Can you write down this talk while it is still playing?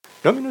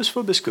Dominus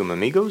vobiscum,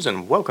 amigos,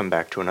 and welcome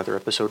back to another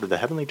episode of the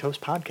Heavenly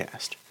Toast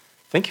Podcast.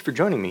 Thank you for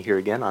joining me here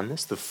again on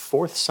the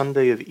fourth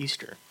Sunday of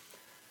Easter.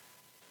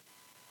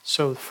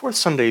 So, the fourth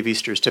Sunday of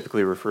Easter is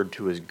typically referred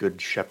to as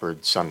Good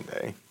Shepherd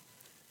Sunday.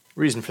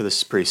 The reason for this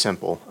is pretty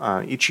simple.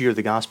 Each year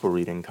the Gospel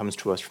reading comes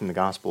to us from the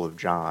Gospel of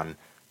John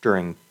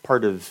during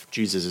part of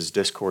Jesus'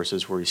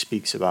 discourses where he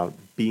speaks about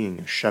being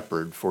a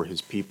shepherd for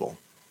his people.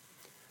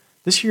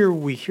 This year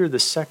we hear the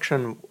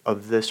section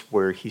of this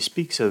where he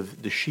speaks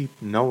of the sheep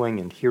knowing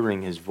and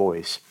hearing his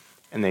voice,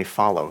 and they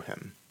follow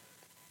him.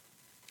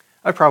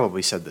 I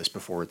probably said this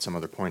before at some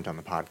other point on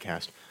the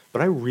podcast,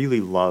 but I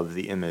really love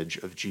the image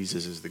of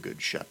Jesus as the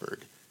Good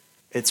Shepherd.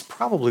 It's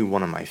probably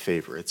one of my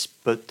favorites,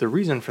 but the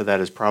reason for that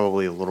is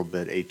probably a little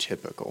bit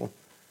atypical.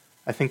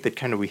 I think that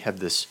we have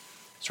this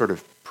sort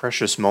of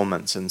precious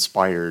moments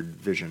inspired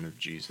vision of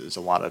Jesus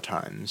a lot of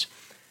times.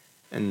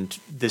 And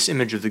this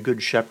image of the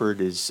Good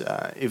Shepherd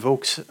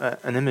evokes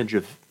an image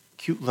of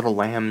cute little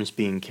lambs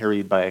being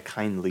carried by a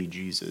kindly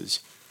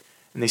Jesus.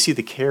 And they see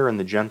the care and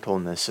the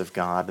gentleness of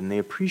God, and they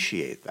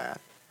appreciate that.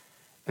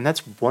 And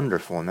that's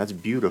wonderful, and that's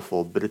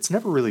beautiful, but it's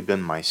never really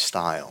been my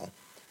style.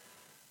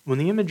 When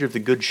the image of the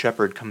Good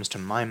Shepherd comes to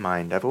my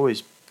mind, I've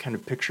always kind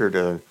of pictured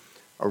a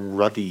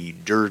ruddy,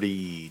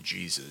 dirty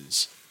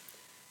Jesus.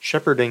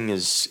 Shepherding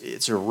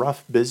it's a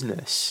rough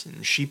business,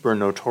 and sheep are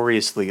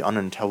notoriously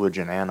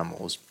unintelligent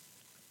animals.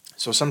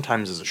 So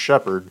sometimes as a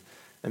shepherd,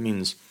 that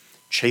means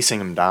chasing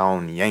them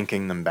down,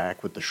 yanking them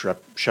back with the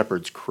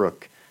shepherd's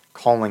crook,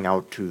 calling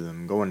out to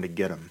them, going to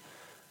get them.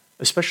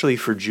 Especially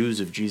for Jews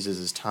of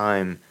Jesus'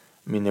 time,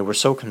 they were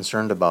so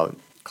concerned about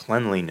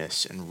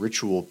cleanliness and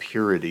ritual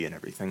purity and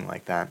everything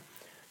like that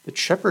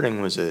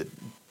shepherding was a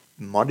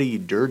muddy,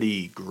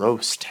 dirty,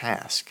 gross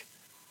task.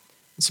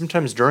 And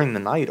sometimes during the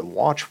night, a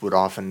watch would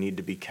often need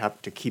to be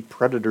kept to keep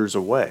predators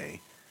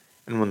away.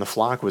 And when the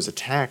flock was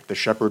attacked, the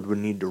shepherd would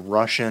need to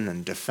rush in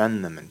and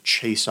defend them and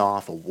chase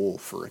off a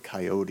wolf or a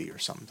coyote or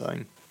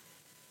something.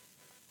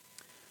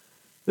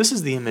 This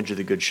is the image of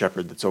the Good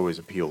Shepherd that's always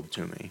appealed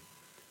to me.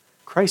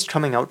 Christ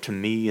coming out to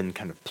me and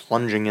kind of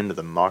plunging into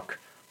the muck,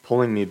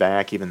 pulling me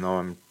back even though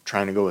I'm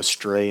trying to go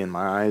astray and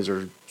my eyes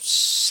are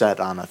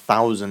set on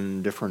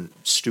 1,000 different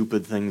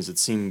stupid things that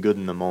seem good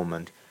in the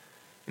moment,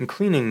 and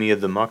cleaning me of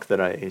the muck that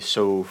I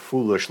so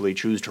foolishly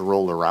choose to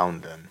roll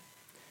around in.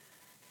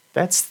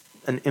 That's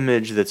an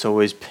image that's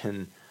always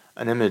been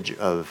an image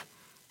of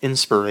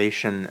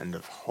inspiration and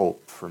of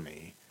hope for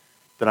me.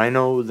 That I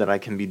know that I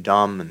can be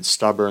dumb and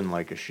stubborn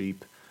like a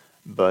sheep,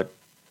 but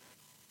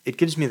it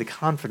gives me the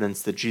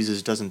confidence that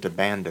Jesus doesn't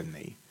abandon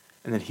me,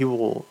 and that he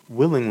will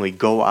willingly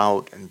go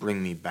out and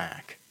bring me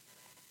back.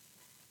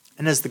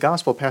 And as the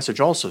gospel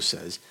passage also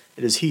says,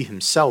 it is he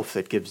himself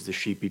that gives the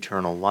sheep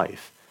eternal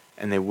life,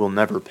 and they will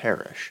never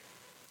perish.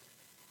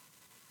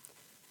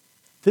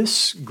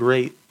 This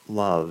great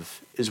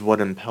love is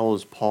what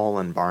impels Paul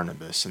and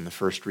Barnabas in the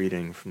first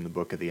reading from the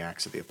book of the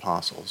Acts of the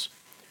Apostles.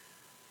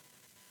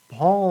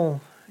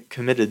 Paul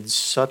committed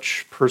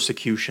such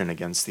persecution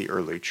against the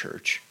early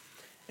church,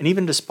 and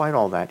even despite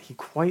all that, he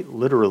quite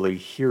literally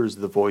hears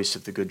the voice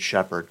of the Good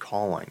Shepherd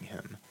calling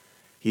him.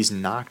 He's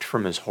knocked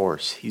from his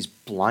horse, he's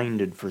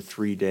blinded for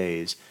 3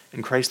 days,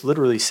 and Christ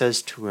literally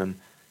says to him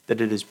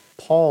that it is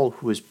Paul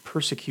who is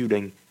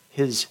persecuting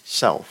his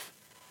self.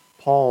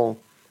 Paul,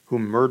 who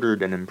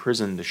murdered and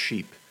imprisoned the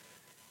sheep,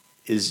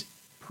 is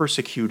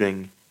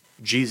persecuting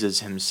Jesus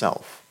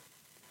himself.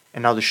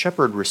 And now the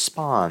shepherd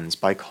responds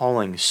by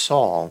calling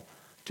Saul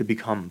to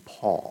become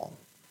Paul,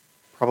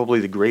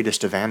 probably the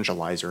greatest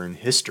evangelizer in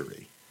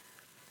history.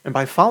 And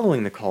by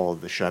following the call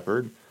of the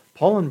shepherd,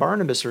 Paul and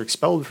Barnabas are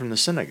expelled from the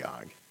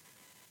synagogue,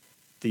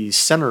 the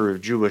center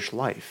of Jewish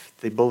life.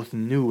 They both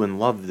knew and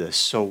loved this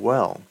so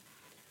well.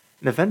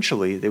 And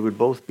eventually they would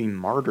both be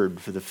martyred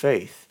for the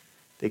faith.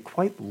 They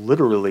quite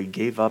literally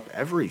gave up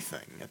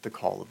everything at the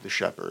call of the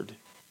shepherd.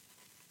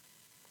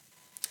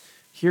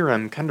 Here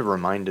I'm kind of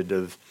reminded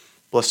of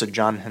Blessed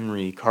John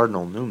Henry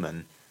Cardinal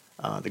Newman,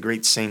 the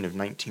great saint of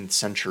 19th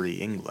century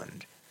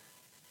England.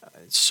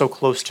 It's so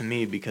close to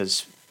me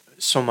because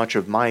so much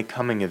of my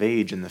coming of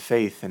age in the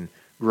faith and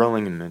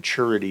growing in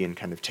maturity and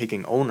kind of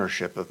taking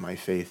ownership of my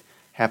faith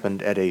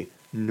happened at a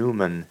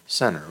Newman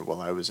Center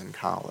while I was in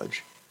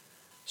college.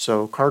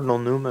 So Cardinal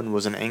Newman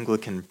was an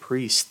Anglican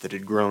priest that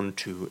had grown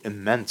to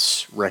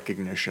immense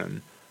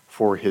recognition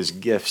for his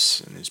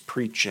gifts and his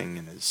preaching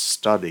and his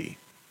study.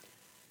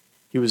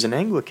 He was an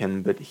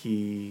Anglican, but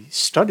he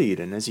studied,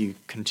 and as he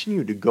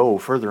continued to go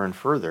further and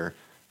further,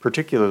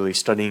 particularly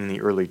studying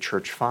the early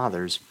church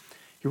fathers,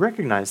 he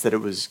recognized that it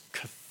was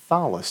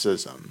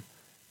Catholicism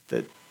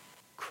that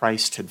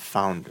Christ had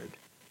founded.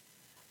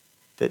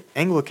 That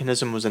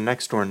Anglicanism was a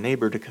next-door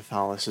neighbor to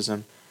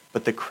Catholicism,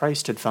 but that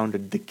Christ had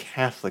founded the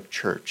Catholic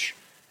Church,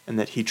 and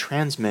that he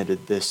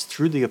transmitted this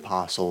through the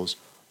apostles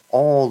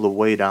all the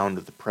way down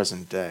to the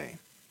present day.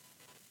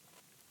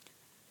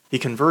 He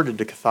converted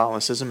to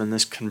Catholicism, and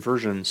this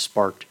conversion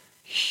sparked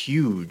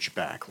huge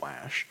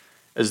backlash,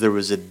 as there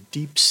was a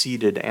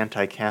deep-seated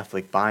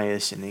anti-Catholic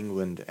bias in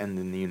England and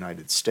in the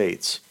United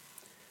States.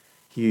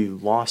 He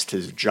lost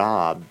his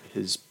job,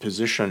 his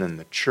position in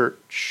the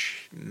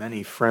church.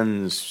 Many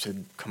friends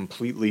had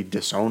completely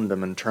disowned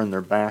him and turned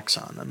their backs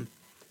on him.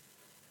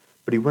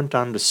 But he went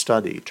on to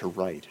study, to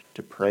write,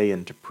 to pray,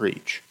 and to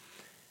preach,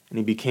 and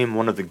he became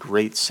one of the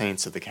great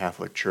saints of the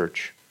Catholic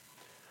Church.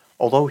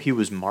 Although he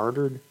was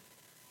martyred,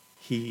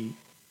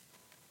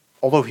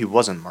 although he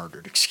wasn't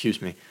martyred,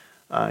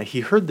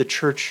 he heard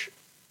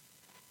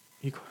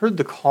he heard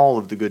the call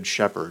of the Good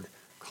Shepherd,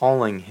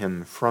 calling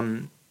him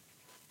from.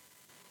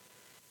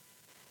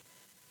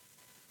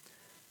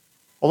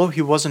 Although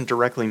he wasn't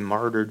directly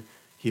martyred,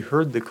 he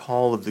heard the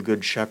call of the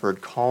Good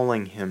Shepherd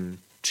calling him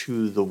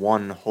to the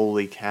one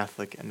holy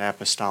Catholic and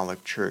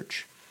Apostolic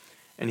Church,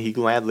 and he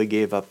gladly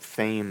gave up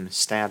fame,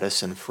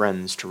 status, and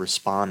friends to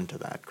respond to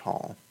that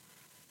call.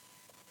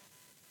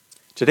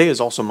 Today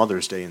is also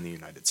Mother's Day in the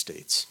United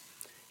States.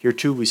 Here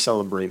too we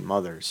celebrate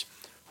mothers,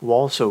 who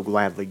also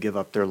gladly give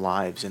up their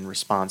lives in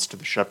response to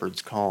the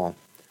Shepherd's call.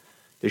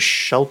 They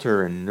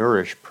shelter and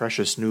nourish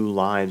precious new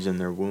lives in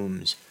their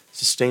wombs,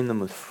 sustain them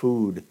with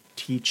food,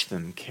 teach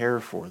them, care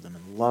for them,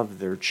 and love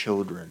their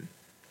children.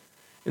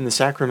 In the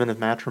sacrament of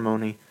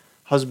matrimony,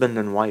 husband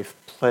and wife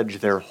pledge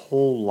their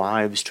whole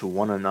lives to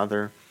one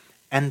another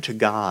and to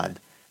God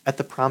at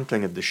the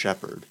prompting of the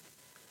Shepherd.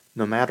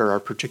 No matter our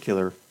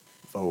particular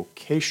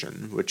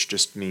vocation, which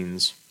just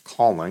means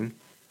calling,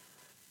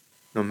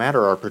 no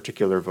matter our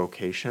particular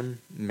vocation,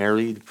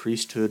 married,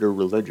 priesthood, or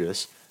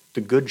religious,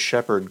 the Good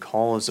Shepherd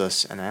calls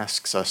us and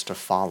asks us to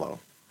follow.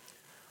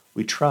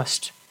 We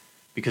trust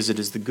because it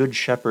is the Good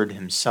Shepherd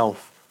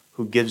himself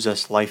who gives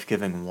us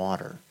life-giving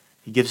water.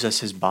 He gives us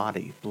his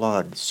body,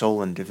 blood,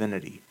 soul, and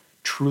divinity,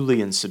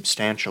 truly and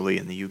substantially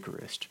in the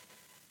Eucharist.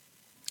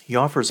 He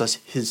offers us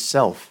his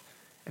self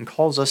and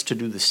calls us to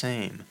do the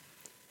same.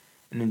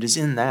 And it is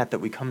in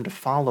that we come to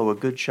follow a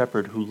Good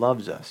Shepherd who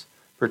loves us,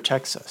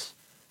 protects us,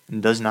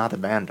 and does not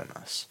abandon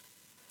us.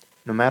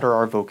 No matter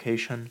our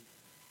vocation,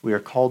 we are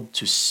called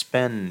to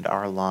spend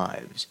our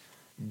lives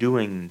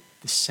doing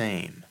the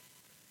same,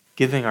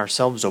 giving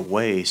ourselves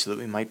away so that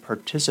we might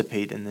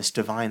participate in this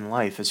divine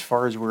life as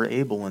far as we're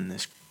able in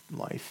this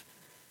life,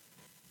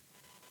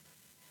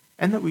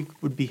 and that we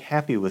would be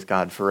happy with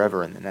God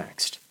forever in the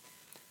next,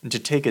 and to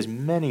take as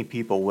many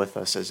people with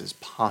us as is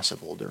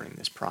possible during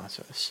this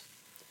process.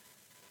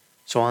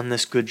 So on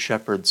this Good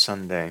Shepherd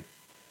Sunday,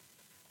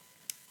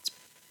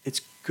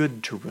 it's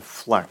good to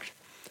reflect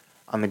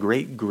on the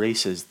great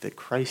graces that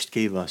Christ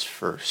gave us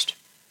first,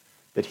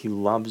 that he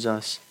loves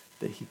us,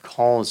 that he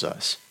calls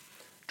us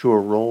to a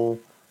role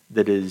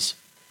that is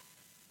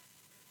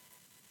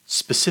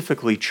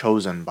specifically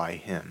chosen by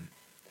him,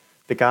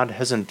 that God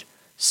hasn't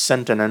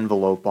sent an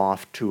envelope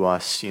off to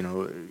us,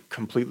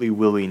 completely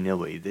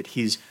willy-nilly, that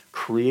he's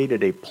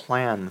created a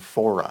plan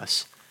for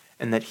us,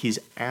 and that he's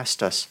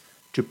asked us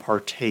to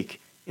partake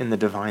in the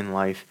divine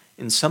life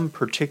in some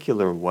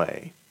particular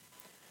way,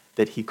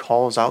 that he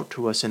calls out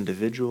to us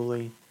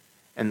individually,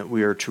 and that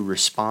we are to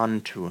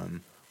respond to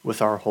him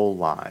with our whole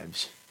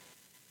lives.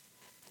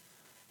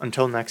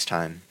 Until next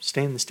time,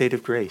 stay in the state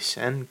of grace,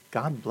 and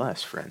God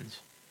bless, friends.